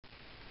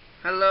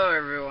Hello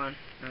everyone.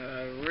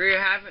 We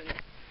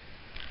haven't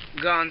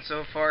gone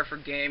so far for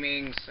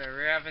gaming, so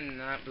we haven't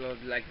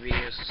uploaded like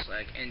videos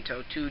like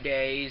until 2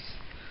 days.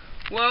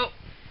 Well,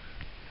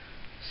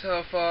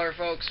 so far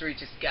folks, we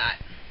just got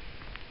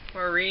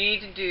what we need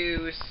to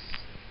do is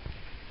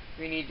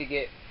we need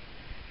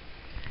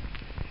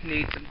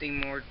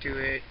something more to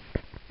it,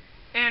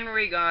 and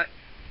we got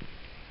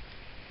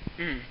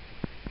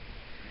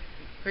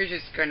we're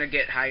just gonna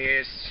get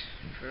Hiatus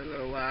for a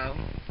little while.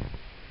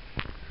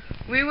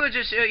 We will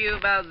just show you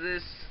about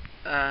this.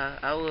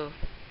 So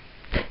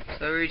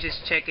we're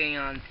just checking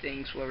on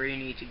things what we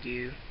need to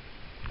do.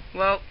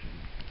 Well,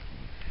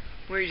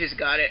 we just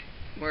got it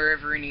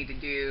wherever we need to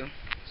do.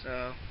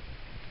 So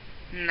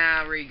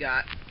now we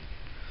got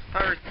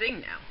our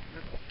thing now.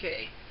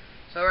 Okay.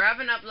 So we're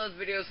having upload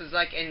videos is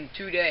like in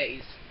 2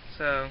 days.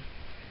 So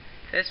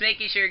just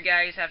making sure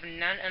guys have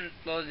not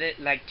uploaded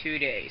like 2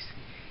 days.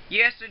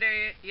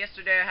 Yesterday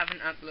I haven't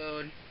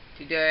uploaded.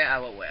 Today I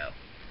will.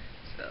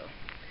 So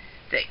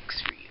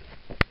thanks for